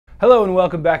Hello and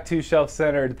welcome back to Shelf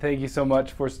Centered. Thank you so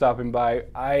much for stopping by.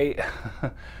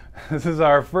 This is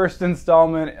our first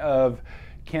installment of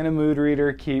Can a Mood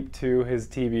Reader Keep to his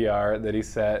TBR that he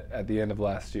set at the end of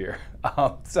last year?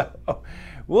 So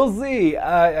we'll see.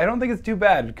 I don't think it's too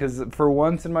bad because for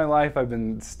once in my life I've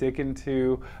been sticking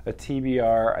to a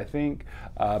TBR, I think.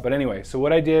 But anyway, so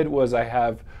what I did was I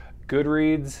have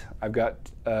Goodreads. I've got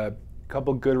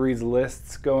couple Goodreads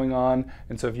lists going on,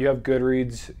 and so if you have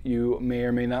Goodreads, you may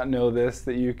or may not know this,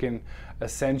 that you can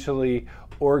essentially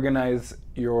organize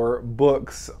your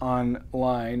books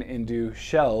online into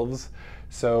shelves.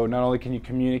 So not only can you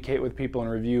communicate with people and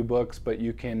review books, but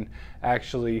you can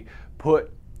actually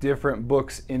put different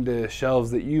books into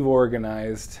shelves that you've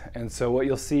organized. And so what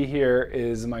you'll see here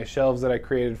is my shelves that I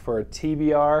created for a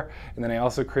TBR, and then I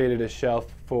also created a shelf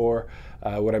for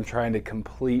what I'm trying to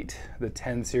complete, the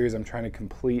 10 series I'm trying to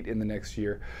complete in the next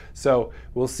year. So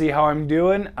we'll see how I'm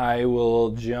doing. I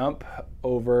will jump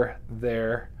over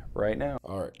there right now.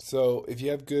 All right, so if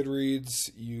you have Goodreads,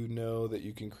 you know that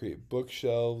you can create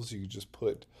bookshelves. You can just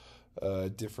put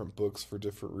different books for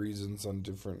different reasons in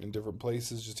different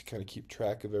places, just to kind of keep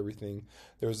track of everything.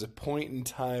 There was a point in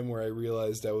time where I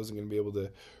realized I wasn't going to be able to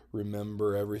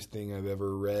remember everything I've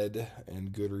ever read,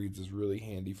 and Goodreads is really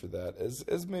handy for that.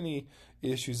 As many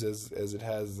issues as it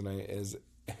has,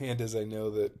 and as I know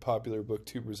that popular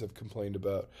booktubers have complained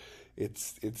about,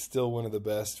 it's still one of the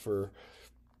best for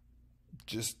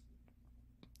just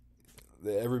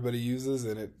that everybody uses,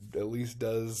 and it at least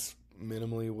does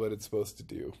minimally what it's supposed to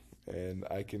do, and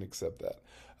I can accept that.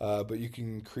 But you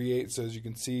can create, so as you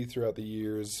can see throughout the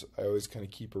years, I always kind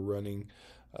of keep a running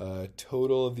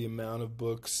total of the amount of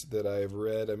books that I've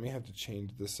read. I may have to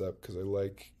change this up because I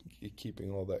like keeping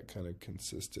all that kind of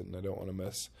consistent, and I don't want to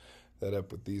mess that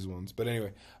up with these ones. But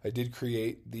anyway, I did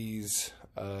create these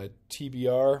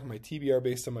TBR, my TBR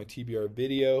based on my TBR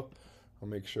video. I'll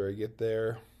make sure I get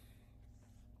there.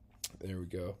 There we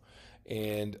go.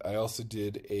 And I also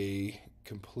did a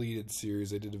completed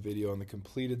series. I did a video on the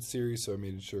completed series, so I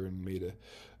made sure and made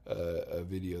a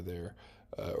video there,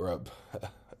 or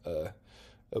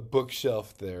a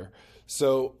bookshelf there.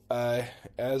 So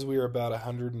as we are about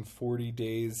 140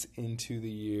 days into the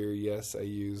year, yes, I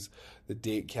use the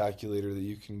date calculator that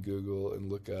you can Google and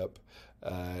look up.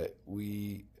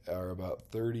 We are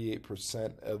about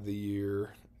 38% of the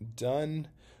year done.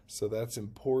 So that's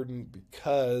important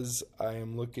because I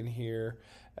am looking here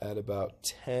at about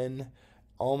 10,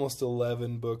 almost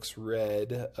 11 books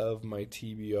read of my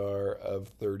TBR of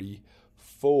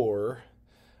 34.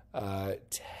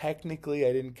 Technically,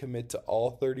 I didn't commit to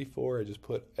all 34. I just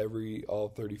put all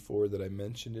 34 that I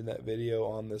mentioned in that video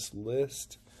on this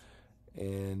list.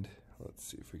 And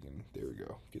let's see if we can, there we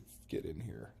go, get in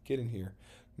here,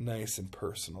 nice and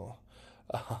personal.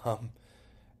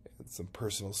 Some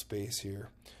personal space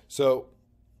here. So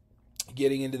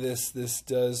getting into this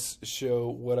does show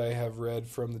what I have read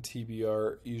from the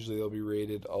TBR. Usually they'll be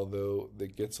rated, although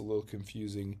that gets a little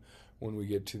confusing when we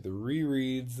get to the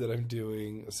rereads that I'm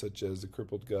doing, such as The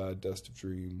Crippled God, Dust of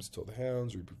Dreams, Till the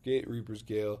Hounds, Reaper's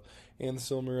Gale, and The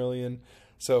Silmarillion.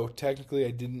 So technically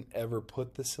I didn't ever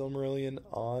put The Silmarillion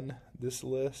on this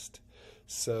list.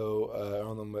 So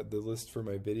on the list for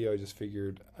my video, I just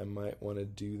figured I might want to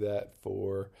do that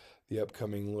for the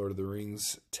upcoming Lord of the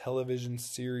Rings television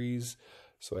series.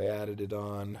 So I added it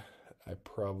on. I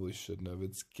probably shouldn't have.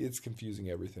 It's confusing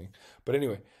everything. But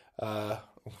anyway, I'm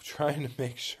trying to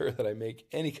make sure that I make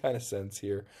any kind of sense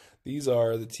here. These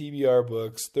are the TBR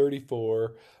books,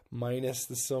 34, minus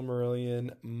the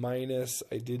Silmarillion, minus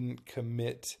I didn't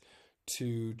commit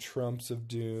to Trumps of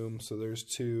Doom, so there's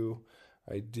 2.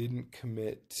 I didn't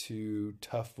commit to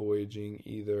Tough Voyaging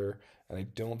either, and I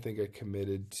don't think I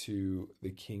committed to The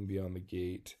King Beyond the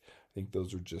Gate. I think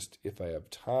those are just if I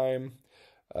have time.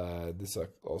 This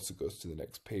also goes to the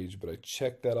next page, but I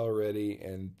checked that already,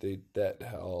 and that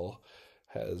all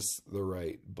has the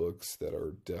right books that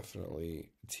are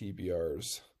definitely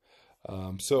TBRs.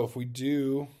 So if we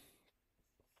do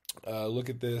look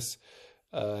at this,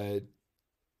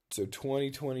 so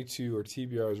 2022 or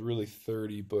TBR is really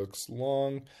 30 books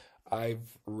long.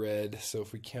 I've read, so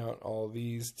if we count all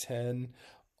these, 10,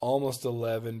 almost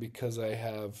 11, because I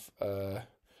have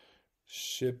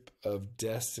Ship of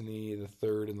Destiny, the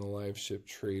third in the Live Ship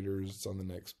Traders. It's on the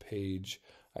next page.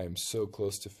 I am so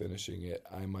close to finishing it.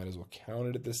 I might as well count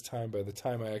it at this time. By the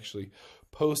time I actually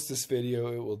post this video,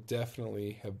 it will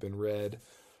definitely have been read.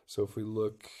 So if we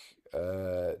look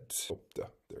at,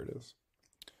 there it is.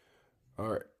 All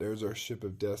right, there's our Ship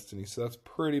of Destiny. So that's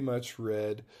pretty much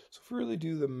read. So if we really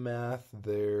do the math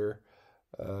there,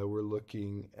 we're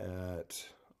looking at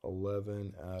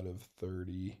 11 out of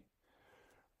 30.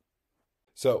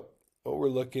 So what we're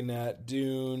looking at,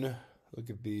 Dune. Look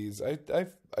at these. I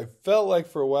felt like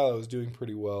for a while I was doing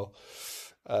pretty well.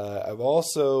 I've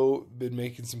also been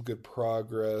making some good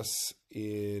progress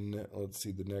in, let's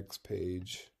see, the next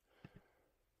page.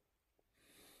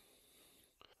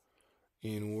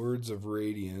 In Words of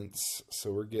Radiance,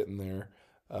 so we're getting there.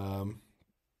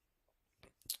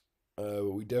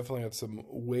 We definitely have some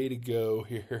way to go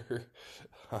here.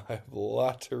 I have a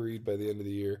lot to read by the end of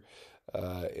the year,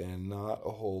 and not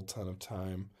a whole ton of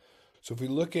time. So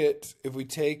if we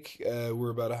take,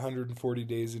 we're about 140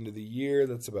 days into the year.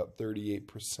 That's about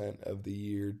 38% of the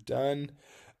year done.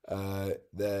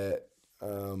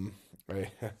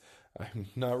 I'm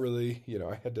not really,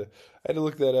 I had to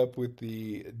look that up with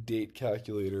the date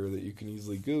calculator that you can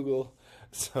easily Google.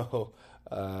 So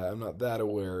I'm not that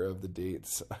aware of the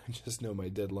dates. I just know my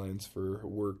deadlines for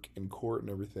work and court and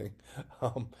everything.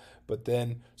 But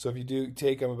then, so if you do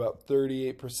take, I'm about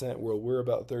 38%. Well, we're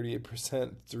about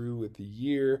 38% through with the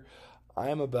year.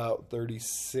 I'm about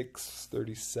 36,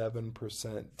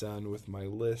 37% done with my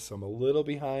list. So I'm a little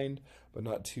behind, but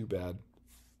not too bad.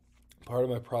 Part of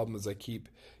my problem is I keep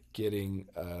getting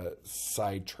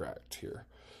sidetracked here.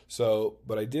 So,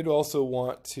 but I did also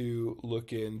want to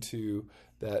look into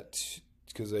that,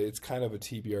 because it's kind of a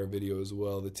TBR video as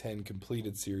well, the 10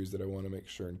 completed series that I want to make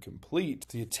sure and complete.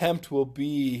 The attempt will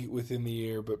be within the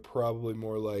year, but probably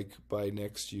more like by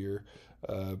next year.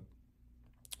 But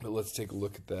let's take a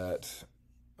look at that.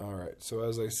 All right, so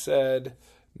as I said,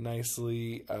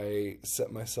 nicely, I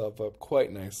set myself up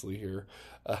quite nicely here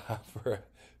for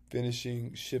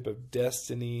finishing Ship of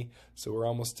Destiny. So we're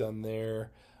almost done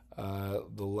there.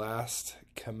 The Last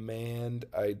Command,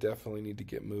 I definitely need to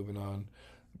get moving on.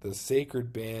 The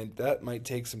Sacred Band, that might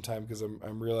take some time because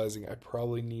I'm realizing I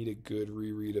probably need a good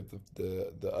reread of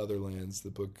the Other Lands,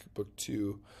 the book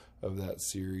 2 of that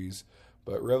series.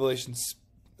 But Redemption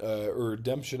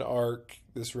Arc,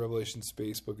 this Revelation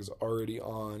Space book is already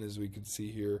on, as we can see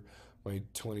here, my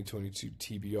 2022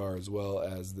 TBR as well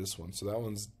as this one. So that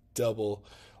one's double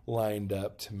lined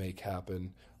up to make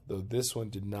happen. Though this one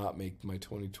did not make my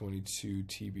 2022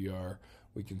 TBR,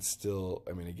 we can still,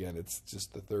 again, it's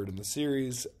just the third in the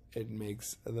series. It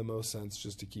makes the most sense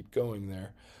just to keep going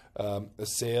there. A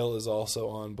sale is also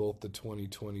on both the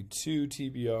 2022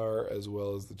 TBR as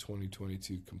well as the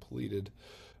 2022 completed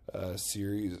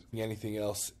series. Anything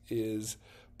else is,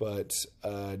 but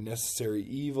Necessary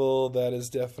Evil, that is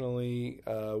definitely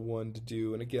one to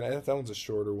do. And again, that one's a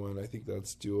shorter one. I think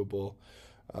that's doable.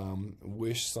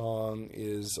 Wish Song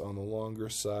is on the longer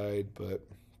side, but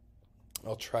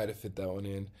I'll try to fit that one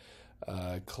in.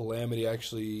 Calamity,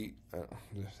 actually,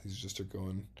 these just are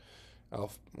going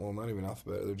well, not even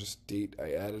alphabet, they're just date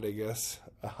I added, I guess.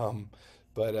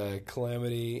 But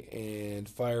Calamity and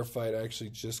Firefight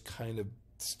actually just kind of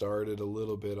started a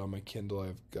little bit on my Kindle.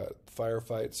 I've got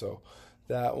Firefight, so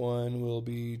that one will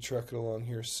be trucking along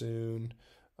here soon.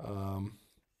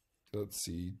 Let's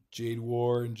see, Jade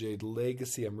War and Jade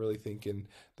Legacy, I'm really thinking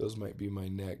those might be my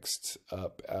next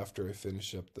up after I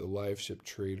finish up the Live Ship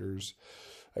Traders.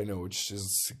 I know, which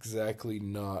is exactly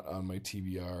not on my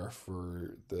TBR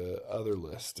for the other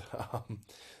list.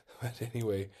 But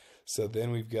anyway, so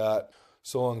then we've got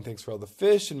So Long, Thanks for All the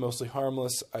Fish and Mostly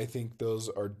Harmless. I think those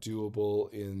are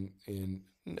doable in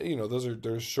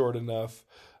they're short enough,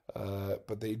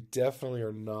 but they definitely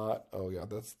are not. Oh yeah,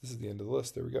 this is the end of the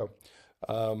list. There we go.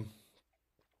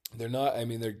 They're not.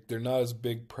 They're not as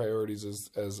big priorities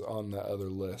as on the other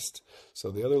list. So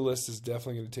the other list is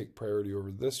definitely going to take priority over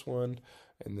this one,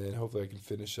 and then hopefully I can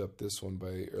finish up this one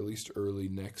by or at least early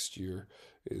next year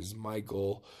is my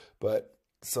goal. But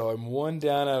so I'm one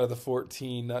down out of the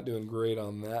 14, not doing great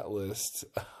on that list.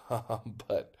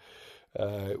 But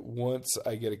once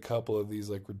I get a couple of these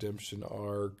like Redemption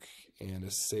Arc and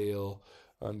a Sale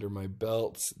under my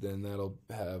belts, then that'll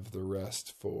have the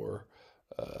rest for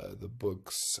the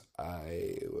books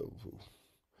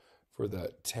for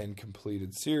that 10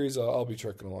 completed series. I'll be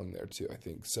trucking along there too, I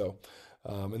think. So,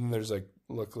 and then there's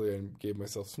luckily I gave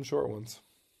myself some short ones.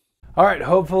 All right,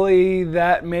 hopefully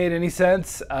that made any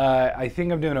sense. I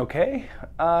think I'm doing okay.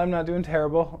 I'm not doing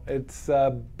terrible. It's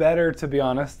better, to be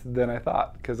honest, than I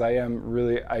thought, because I am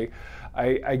really,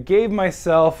 I gave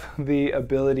myself the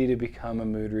ability to become a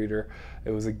mood reader. It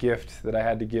was a gift that I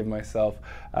had to give myself.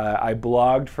 I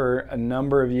blogged for a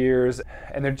number of years,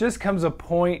 and there just comes a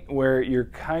point where you're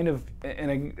kind of,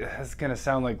 and it's going to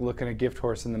sound like looking a gift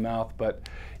horse in the mouth, but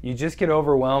you just get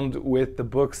overwhelmed with the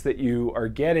books that you are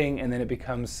getting, and then it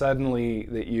becomes suddenly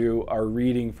that you are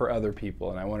reading for other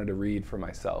people, and I wanted to read for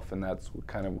myself, and that's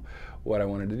kind of what I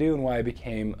wanted to do and why I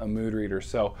became a mood reader.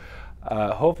 So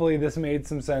Hopefully this made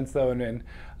some sense though, and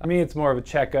I mean, it's more of a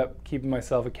checkup, keeping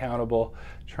myself accountable,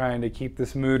 trying to keep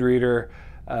this mood reader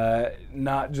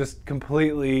not just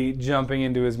completely jumping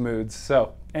into his moods.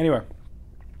 So anyway,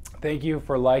 thank you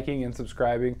for liking and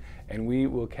subscribing, and we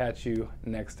will catch you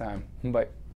next time. Bye.